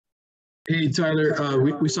Hey,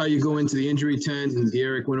 Tyler, we saw you go into the injury tent and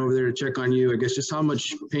Derek went over there to check on you. I guess just how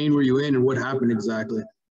much pain were you in and what happened exactly?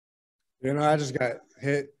 I just got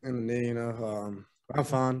hit in the knee, I'm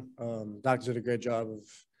fine. Doctor did a great job of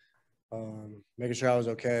making sure I was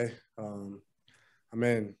okay. It'll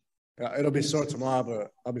be sore tomorrow,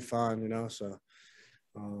 but I'll be fine,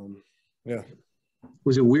 yeah.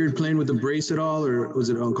 Was it weird playing with the brace at all, or was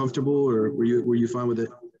it uncomfortable, or were you fine with it?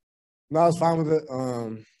 No, I was fine with it.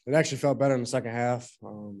 It actually felt better in the second half.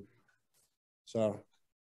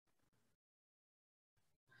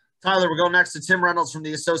 Tyler, we'll go next to Tim Reynolds from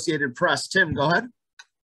the Associated Press. Tim, go ahead.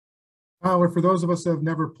 Tyler, for those of us that have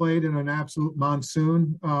never played in an absolute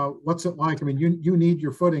monsoon, what's it like? I mean, you need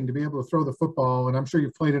your footing to be able to throw the football, and I'm sure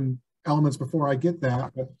you've played in elements before. I get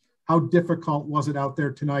that, but how difficult was it out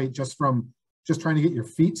there tonight just from trying to get your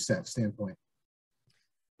feet set standpoint?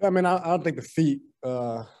 I don't think the feet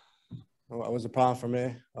was a problem for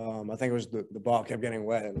me. I think it was the ball kept getting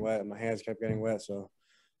wet and wet, and my hands kept getting wet. So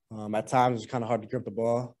at times it was kind of hard to grip the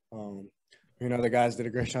ball. The guys did a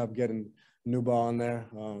great job getting a new ball in there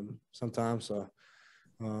sometimes. So,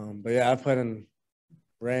 but yeah, I've played in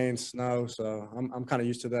rain, snow, so I'm kind of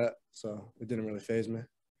used to that. So it didn't really faze me.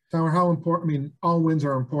 Tyler, how important? I mean, all wins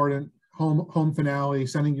are important. Home finale,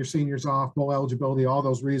 sending your seniors off, bowl eligibility, all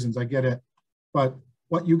those reasons. I get it, but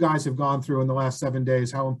what you guys have gone through in the last 7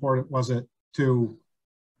 days, how important was it to?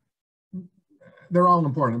 They're all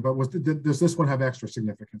important, but does this one have extra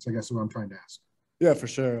significance? I guess is what I'm trying to ask. Yeah, for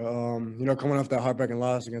sure. Coming off that heartbreaking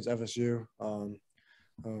loss against FSU,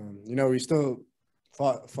 we still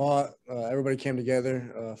fought. Everybody came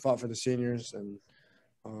together, fought for the seniors, and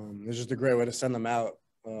it's just a great way to send them out.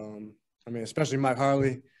 Especially Mike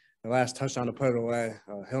Harley, the last touchdown to put it away.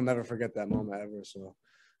 He'll never forget that moment ever. So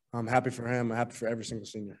I'm happy for him. I'm happy for every single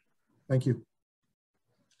senior. Thank you.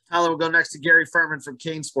 Tyler, we'll go next to Gary Furman from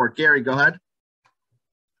Kane Sport. Gary, go ahead.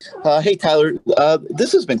 Hey, Tyler,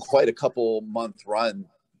 this has been quite a couple-month run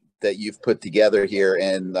that you've put together here.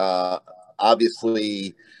 And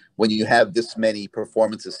obviously, when you have this many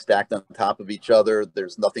performances stacked on top of each other,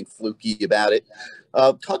 there's nothing fluky about it.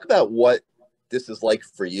 Talk about what this is like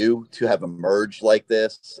for you to have emerged like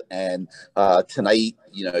this. And tonight,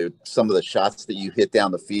 some of the shots that you hit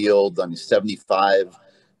down the field, 75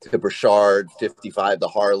 to Burchard, 55 to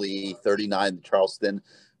Harley, 39 to Charleston.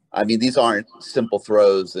 These aren't simple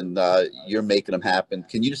throws, and you're making them happen.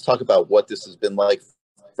 Can you just talk about what this has been like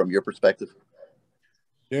from your perspective?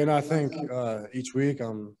 Yeah, I think each week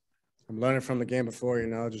I'm learning from the game before,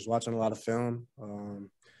 just watching a lot of film,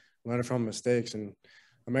 learning from mistakes. And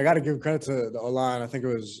I got to give credit to the O-line. I think it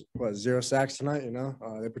was 0 sacks tonight.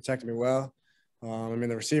 They protected me well.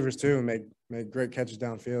 The receivers too made great catches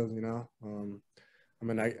downfield.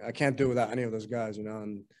 I can't do it without any of those guys.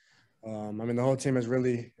 And the whole team has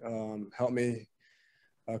really helped me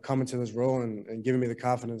come into this role and giving me the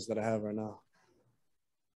confidence that I have right now.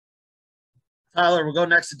 Tyler, we'll go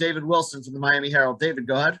next to David Wilson from the Miami Herald. David,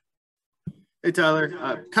 go ahead. Hey, Tyler,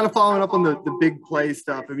 kind of following up on the big play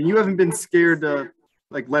stuff. You haven't been scared to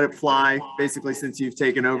let it fly basically since you've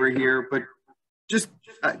taken over here, but just,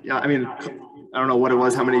 I don't know what it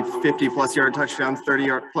was, how many 50-plus yard touchdowns,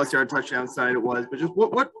 30-plus yard touchdowns tonight it was, but just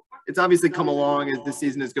what it's obviously come along as the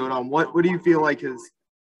season has gone on. What do you feel like has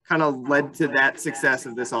kind of led to that success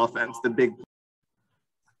of this offense, the big?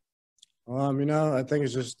 I think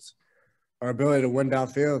it's just our ability to win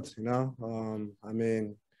downfield.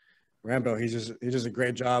 Rambo, he does a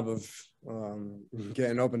great job of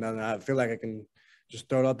getting open down there. I feel like I can just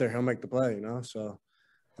throw it out there, he'll make the play. So,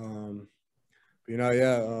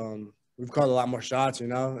 we've called a lot more shots,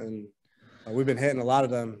 and we've been hitting a lot of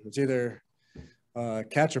them. It's either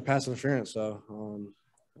catch or pass interference. So,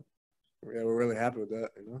 we're really happy with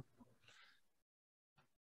that,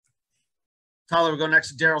 Tyler, we'll go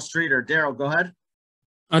next to Daryl Streeter. Daryl, go ahead.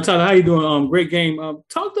 Tyler, how you doing? Great game.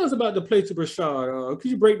 Talk to us about the play to Burchard. Could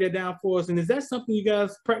you break that down for us? And is that something you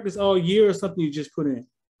guys practice all year or something you just put in?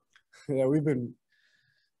 Yeah, we've been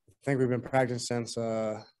practicing since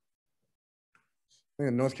the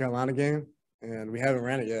North Carolina game, and we haven't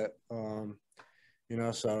ran it yet.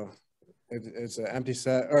 So it's an empty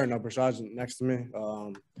set. Or no, Burchard's next to me.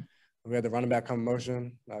 We had the running back come in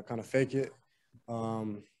motion, kind of fake it.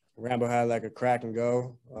 Rambo had like a crack and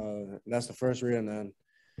go. That's the first read, and then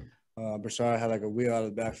Burchard had like a wheel out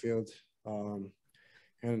of the backfield.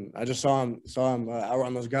 And I just saw him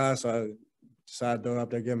outrun those guys, so I decided to throw it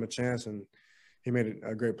up there, give him a chance, and he made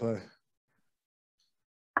a great play.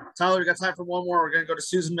 Tyler, we got time for one more. We're going to go to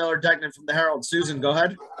Susan Miller-Degnan from the Herald. Susan, go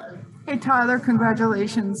ahead. Hey, Tyler,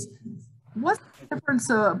 congratulations. What difference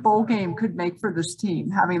a bowl game could make for this team,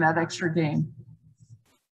 having that extra game?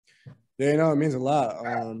 Yeah, it means a lot.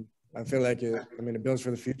 I feel like it builds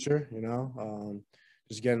for the future,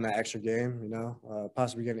 just getting that extra game,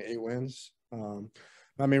 possibly getting 8 wins.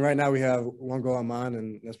 Right now we have 1 goal on mind,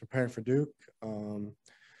 and that's preparing for Duke.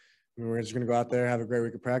 We're just going to go out there, have a great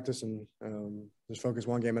week of practice, and just focus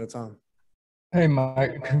 1 game at a time. Hey,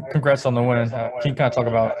 Mike, congrats on the win. Can you kind of talk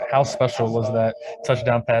about how special was that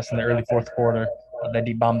touchdown pass in the early 4th quarter that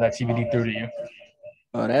he bombed that TBD through to you?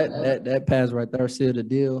 That pass right there sealed the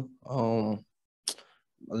deal.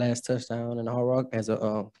 Last touchdown in the Hard Rock as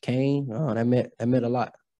a Kane. That meant a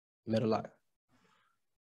lot.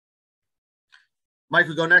 Mike,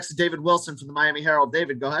 we go next to David Wilson from the Miami Herald.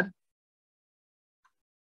 David, go ahead.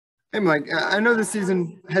 Hey, Mike, I know this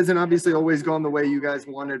season hasn't obviously always gone the way you guys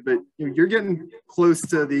wanted, but you're getting close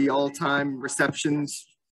to the all-time receptions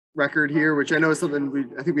record here, which I know is something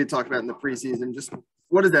I think we had talked about in the preseason. Just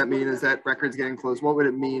what does that mean? Is that record's getting close? What would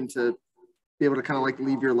it mean to be able to kind of like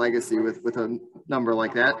leave your legacy with a number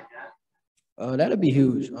like that? That'd be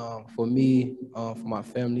huge for me, for my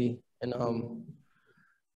family, and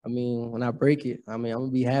when I break it, I'm gonna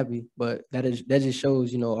be happy. But that just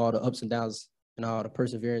shows, all the ups and downs and all the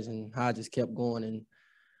perseverance and how I just kept going.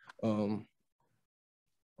 And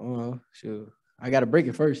I got to break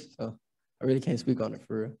it first, so I really can't speak on it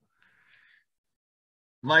for real.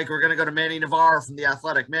 Mike, we're gonna go to Manny Navarro from The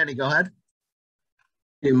Athletic. Manny, go ahead.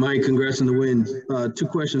 Hey, Mike, congrats on the win. 2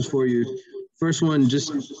 questions for you. First one,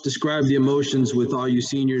 just describe the emotions with all you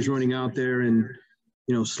seniors running out there and,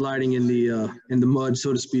 sliding in the mud,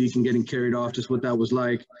 so to speak, and getting carried off, just what that was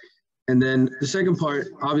like. And then the second part,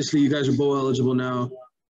 obviously you guys are bowl eligible now.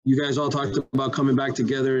 You guys all talked about coming back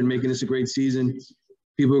together and making this a great season.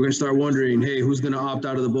 People are going to start wondering, hey, who's going to opt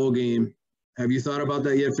out of the bowl game? Have you thought about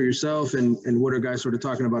that yet for yourself? And what are guys sort of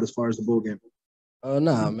talking about as far as the bowl game?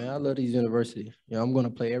 Nah, man, I love these universities. I'm going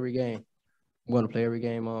to play every game.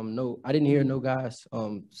 No, I didn't hear no guys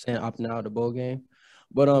saying opting out of the bowl game.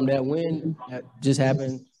 But that win that just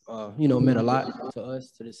happened, meant a lot to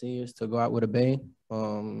us, to the seniors, to go out with a bang.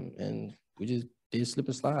 And we just did slip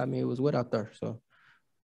and slide. It was wet out there. So,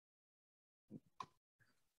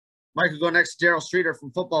 Mike, we'll go next to Daryl Streeter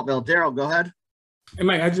from Footballville. Daryl, go ahead. Hey,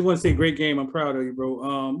 Mike, I just want to say great game. I'm proud of you,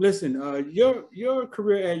 bro. Listen, your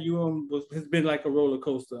career at UM has been like a roller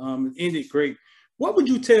coaster. It ended great. What would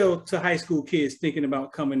you tell to high school kids thinking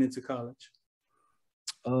about coming into college?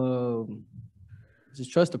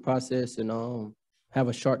 Just trust the process and have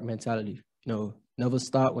a shark mentality. Never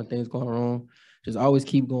stop when things going wrong. Just always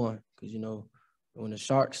keep going because, when the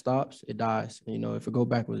shark stops, it dies. And, if it go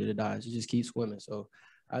backwards, it dies. You just keep swimming. So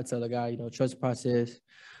I tell a guy, trust the process.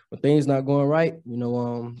 When things not going right,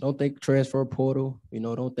 don't think transfer portal.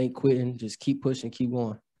 Don't think quitting. Just keep pushing, keep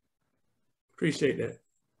going. Appreciate that.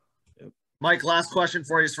 Yep. Mike, last question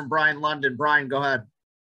for you is from Brian London. Brian, go ahead.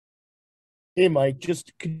 Hey, Mike,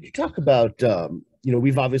 just could you talk about,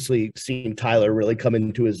 we've obviously seen Tyler really come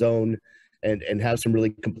into his own and have some really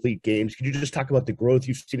complete games. Could you just talk about the growth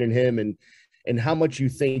you've seen in him and how much you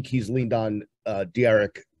think he's leaned on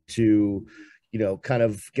Dearic to, kind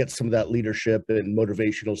of get some of that leadership and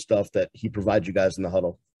motivational stuff that he provides you guys in the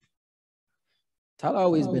huddle? Tyler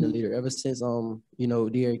always been a leader ever since,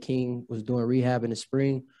 Dearic King was doing rehab in the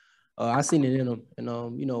spring. I seen it in him,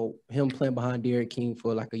 and him playing behind Dearic King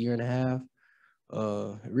for like a year and a half,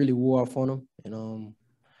 it really wore off on him. And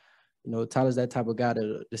Tyler's that type of guy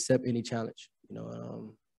to accept any challenge.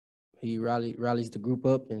 He rallies the group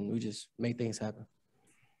up, and we just make things happen.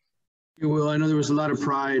 Yeah, Will, I know there was a lot of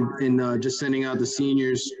pride in just sending out the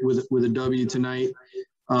seniors with a W tonight.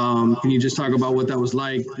 Can you just talk about what that was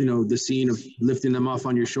like? The scene of lifting them off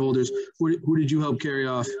on your shoulders. Who did you help carry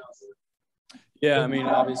off? Yeah,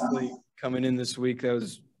 obviously coming in this week, that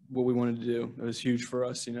was what we wanted to do. It was huge for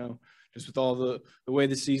us, just with all the way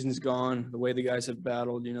the season's gone, the way the guys have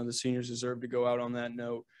battled, the seniors deserve to go out on that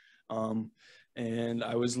note. And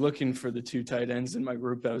I was looking for the 2 tight ends in my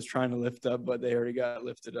group that I was trying to lift up, but they already got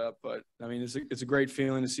lifted up. But it's a great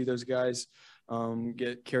feeling to see those guys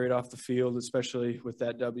get carried off the field, especially with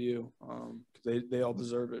that W. They all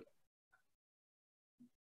deserve it.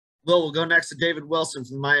 We'll go next to David Wilson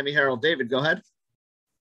from the Miami Herald. David, go ahead.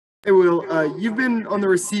 Hey, Will, you've been on the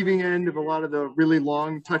receiving end of a lot of the really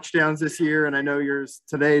long touchdowns this year, and I know yours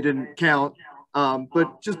today didn't count.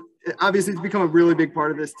 But just obviously it's become a really big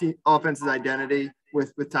part of this team offense's identity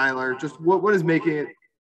with Tyler. Just what is making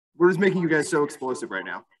you guys so explosive right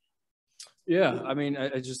now? Yeah,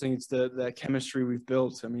 I just think it's that chemistry we've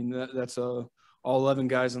built. That's all 11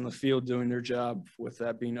 guys on the field doing their job, with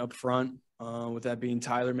that being up front, with that being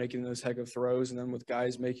Tyler making those heck of throws, and then with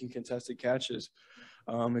guys making contested catches.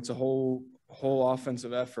 It's a whole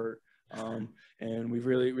offensive effort And we've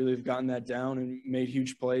really gotten that down and made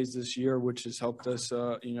huge plays this year, which has helped us,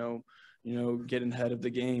 get ahead of the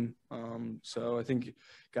game. So I think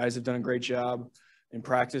guys have done a great job in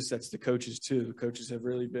practice. That's the coaches too. The coaches have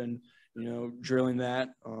really been, drilling that.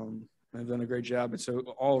 They've done a great job. And so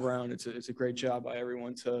all around, it's a great job by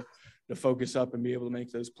everyone to focus up and be able to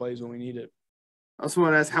make those plays when we need it. I also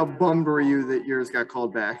want to ask, how bummed were you that yours got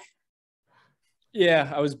called back?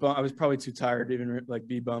 Yeah, I was probably too tired to even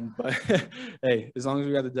be bummed, but hey, as long as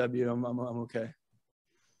we got the W, I'm okay.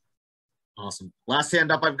 Awesome. Last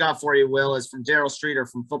hand up I've got for you, Will, is from Daryl Streeter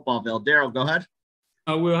from Footballville. Daryl, go ahead.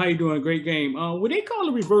 Will, how you doing? Great game. When they call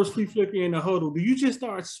a reverse flea flicker in the huddle, do you just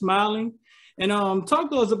start smiling? And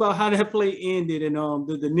talk to us about how that play ended and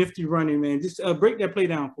the nifty running, man. Just break that play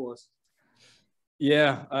down for us.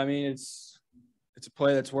 Yeah, I mean, it's a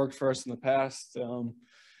play that's worked for us in the past,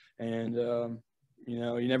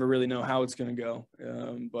 you never really know how it's going to go,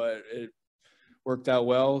 but it worked out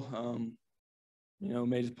well.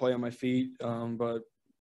 Made a play on my feet, but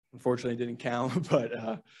unfortunately it didn't count.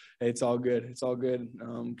 But it's all good. It's all good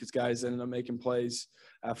because guys ended up making plays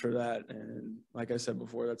after that. And like I said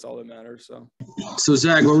before, that's all that matters. So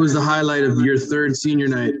Zach, what was the highlight of your third senior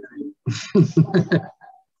night?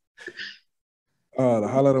 The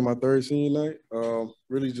highlight of my third senior night,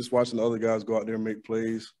 really just watching the other guys go out there and make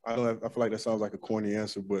plays. I feel like that sounds like a corny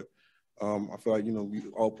answer, but I feel like, we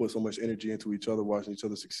all put so much energy into each other, watching each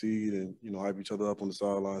other succeed and, hype each other up on the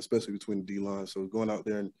sideline, especially between the D-line. So going out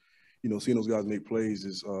there and, seeing those guys make plays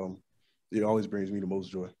is it always brings me the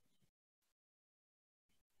most joy.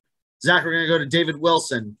 Zach, we're going to go to David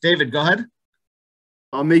Wilson. David, go ahead.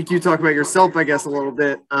 I'll make you talk about yourself, I guess, a little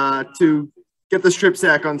bit to get the strip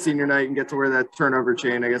sack on senior night and get to wear that turnover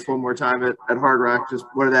chain, I guess, one more time at Hard Rock. Just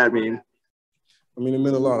what did that mean? I mean, it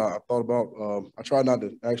meant a lot. I thought about I tried not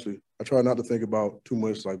to think about too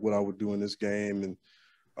much like what I would do in this game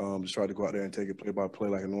and just try to go out there and take it play by play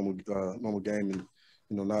like a normal game and,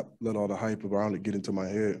 not let all the hype around it get into my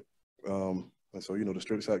head. And so, the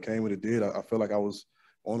strip sack came when it did. I felt like I was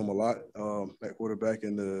on him a lot at quarterback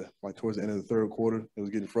towards the end of the third quarter. It was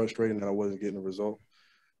getting frustrating that I wasn't getting a result.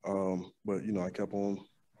 But I kept on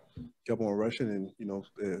rushing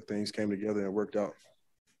and, things came together and worked out.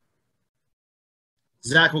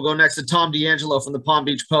 Zach, we'll go next to Tom D'Angelo from the Palm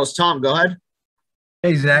Beach Post. Tom, go ahead.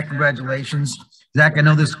 Hey, Zach, congratulations. Zach, I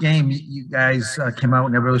know this game, you guys came out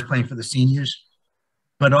and everybody was playing for the seniors,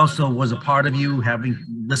 but also was a part of you having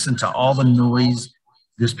listened to all the noise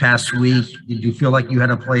this past week. Did you feel like you had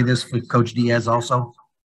to play this for Coach Diaz also?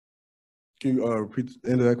 Can you repeat the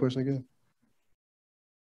end of that question again?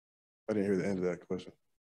 I didn't hear the end of that question.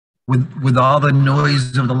 With all the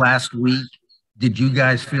noise of the last week, did you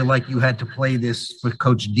guys feel like you had to play this for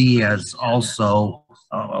Coach Diaz also,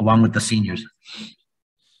 along with the seniors?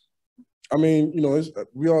 I mean,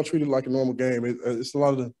 we all treat it like a normal game. It's a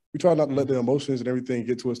lot of we try not to let the emotions and everything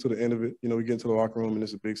get to us to the end of it. We get into the locker room and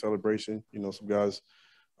it's a big celebration. Some guys,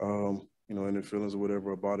 in their feelings or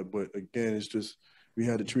whatever about it. But again, it's just we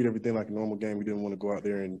had to treat everything like a normal game. We didn't want to go out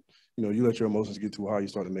there and, you let your emotions get too high, you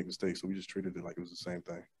start to make mistakes. So we just treated it like it was the same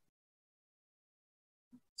thing.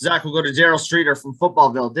 Zach, we'll go to Daryl Streeter from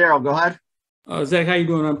Footballville. Daryl, go ahead. Zach, how you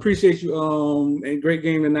doing? I appreciate you and great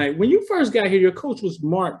game tonight. When you first got here, your coach was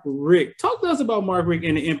Mark Richt. Talk to us about Mark Richt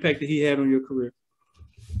and the impact that he had on your career.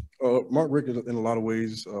 Mark Richt, in a lot of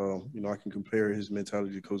ways, I can compare his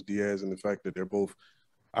mentality to Coach Diaz and the fact that they're both,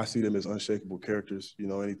 I see them as unshakable characters.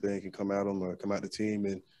 Anything can come at them or come at the team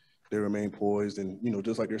and they remain poised and,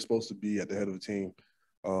 just like they're supposed to be at the head of the team.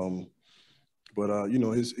 But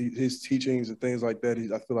his teachings and things like that,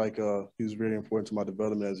 I feel like he was very important to my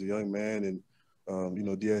development as a young man. And,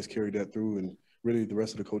 Diaz carried that through and really the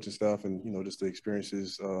rest of the coaching staff and, just the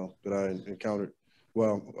experiences that I encountered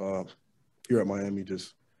here at Miami,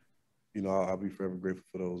 just, I'll be forever grateful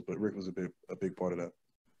for those. But Rick was a big part of that.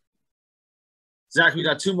 Zach, we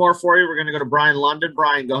got two more for you. We're going to go to Brian London.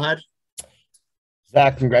 Brian, go ahead.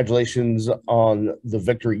 Zach, congratulations on the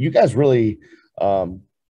victory. You guys really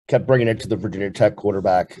kept bringing it to the Virginia Tech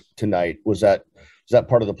quarterback tonight. Was that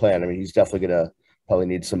part of the plan? I mean, he's definitely going to probably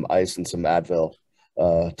need some ice and some Advil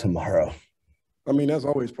tomorrow. I mean, that's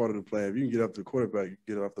always part of the plan. If you can get up to the quarterback, you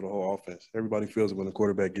can get up to the whole offense. Everybody feels it when the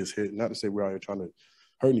quarterback gets hit. Not to say we're out here trying to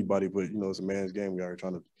hurt anybody, but, it's a man's game. We're out here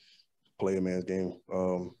trying to play a man's game.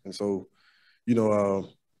 And so, we don't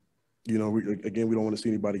want to see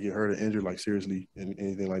anybody get hurt or injured, like seriously, and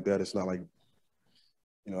anything like that. It's not like,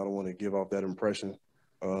 I don't want to give off that impression.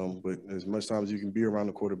 But as much time as you can be around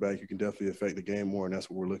the quarterback, you can definitely affect the game more, and that's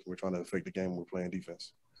what we're looking. We're trying to affect the game when we're playing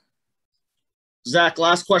defense. Zach,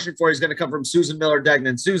 last question for you is going to come from Susan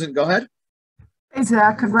Miller-Degnan. Susan, go ahead. Hey,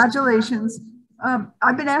 Zach, congratulations.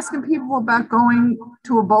 I've been asking people about going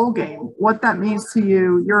to a bowl game, what that means to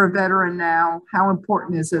you. You're a veteran now. How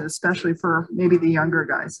important is it, especially for maybe the younger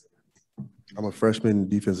guys? I'm a freshman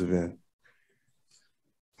defensive end.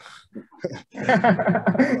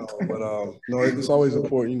 No, it's always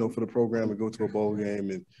important, for the program to go to a bowl game,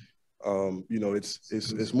 and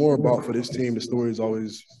it's more about, for this team, the story is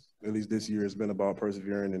always, at least this year, has been about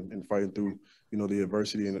persevering and fighting through, the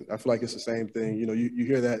adversity. And I feel like it's the same thing. You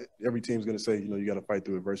hear that every team's going to say, you got to fight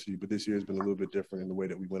through adversity, but this year has been a little bit different in the way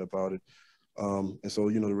that we went about it. And so,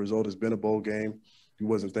 the result has been a bowl game. We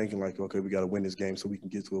wasn't thinking like, okay, we got to win this game so we can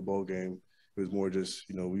get to a bowl game. It was more just,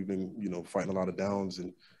 we've been, fighting a lot of downs,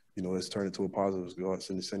 and, let's turn it to a positive. Let's go out,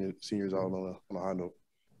 send the seniors out on a high note.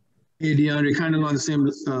 Hey, Deandre, kind of along the same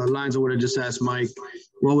lines of what I just asked Mike.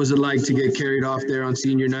 What was it like to get carried off there on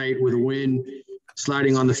senior night with a win,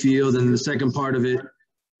 sliding on the field? And the second part of it,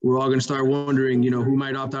 we're all going to start wondering, who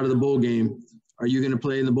might opt out of the bowl game. Are you going to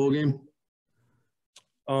play in the bowl game?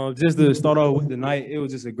 Just to start off with the night, it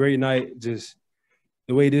was just a great night. Just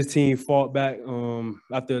the way this team fought back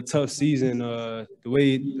after a tough season, the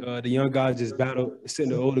way the young guys just battled,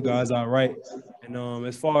 sitting the older guys out right. And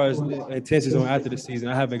as far as intentions on after the season,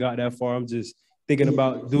 I haven't got that far. I'm just thinking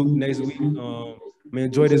about Duke next week.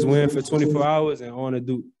 Enjoy this win for 24 hours and on to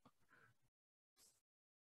Duke.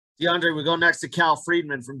 DeAndre, we go next to Cal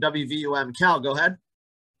Friedman from WVUM. Cal, go ahead.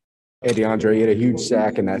 Hey, DeAndre, you had a huge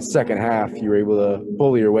sack in that second half. You were able to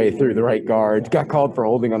bully your way through the right guard. Got called for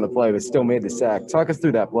holding on the play, but still made the sack. Talk us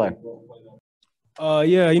through that play.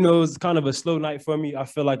 Yeah, it was kind of a slow night for me. I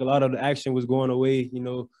feel like a lot of the action was going away.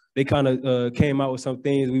 They kind of came out with some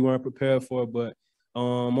things we weren't prepared for. But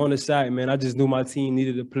on the side, man, I just knew my team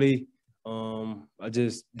needed to play. I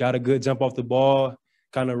just got a good jump off the ball,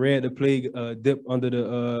 kind of read the play, dip under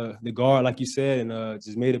the guard, like you said, and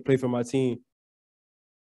just made a play for my team.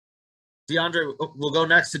 DeAndre, we'll go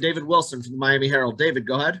next to David Wilson from the Miami Herald. David,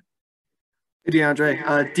 go ahead. Hey,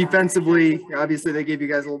 DeAndre. Defensively, obviously they gave you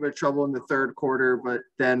guys a little bit of trouble in the third quarter, but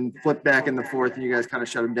then flipped back in the fourth and you guys kind of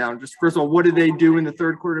shut them down. Just first of all, what did they do in the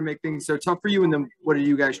third quarter to make things so tough for you? And then what did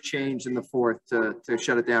you guys change in the fourth to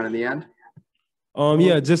shut it down in the end?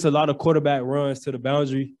 Yeah, just a lot of quarterback runs to the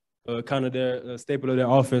boundary, kind of their staple of their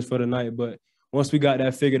offense for the night. But once we got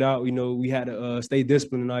that figured out, we had to stay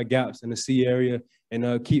disciplined in our gaps in the C area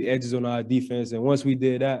and keep edges on our defense. And once we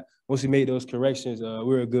did that, once we made those corrections, we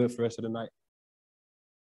were good for the rest of the night.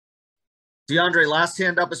 DeAndre, last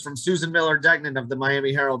hand up is from Susan Miller-Degnan of the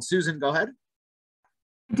Miami Herald. Susan, go ahead.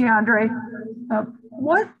 DeAndre,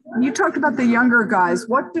 what you talked about the younger guys.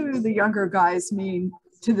 What do the younger guys mean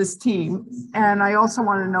to this team? And I also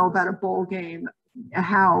want to know about a bowl game.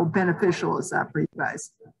 How beneficial is that for you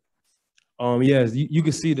guys? Yes, you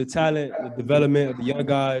can see the talent, the development of the young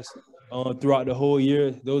guys throughout the whole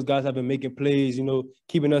year. Those guys have been making plays,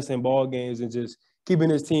 keeping us in ball games and just keeping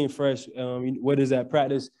this team fresh. Whether it's at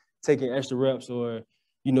practice, taking extra reps, or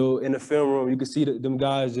in the film room, you can see them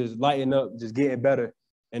guys just lighting up, just getting better.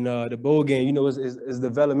 And the bowl game, is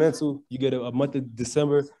developmental. You get a month of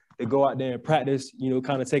December to go out there and practice,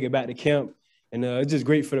 kind of take it back to camp. And it's just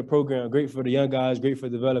great for the program, great for the young guys, great for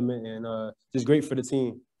development, and just great for the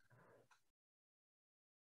team.